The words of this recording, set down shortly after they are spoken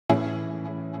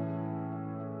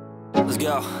Let's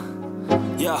go.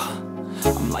 Yo,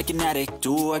 I'm like an addict,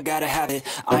 do I gotta have it.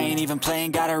 I ain't even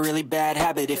playing, got a really bad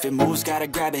habit. If it moves, gotta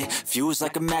grab it, fuse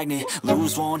like a magnet.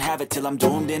 Lose, won't have it till I'm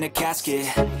doomed in a casket.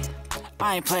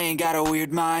 I ain't playing, got a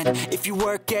weird mind. If you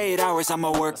work 8 hours,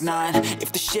 I'ma work 9.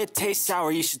 If the shit tastes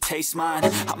sour, you should taste mine.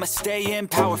 I'ma stay in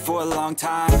power for a long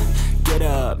time. Get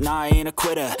up, nah, I ain't a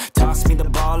quitter. Toss me the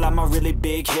ball, I'm a really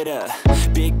big hitter.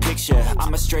 Big picture,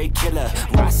 I'm a straight killer.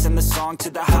 Rising the song to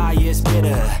the highest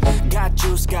bidder. Got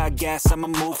juice, got gas, I'ma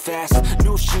move fast.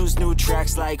 New shoes, new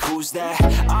tracks, like who's that?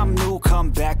 I'm new,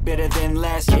 come back, better than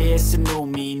last. Yeah, it's a new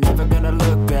me, never gonna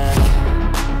look back.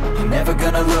 Never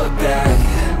gonna look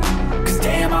back. Cause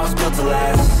damn, I was built to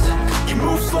last. You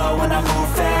move slow and I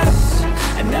move fast,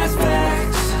 and that's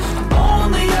facts.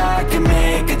 Only I can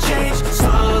make a change.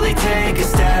 Slowly take a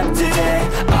step today.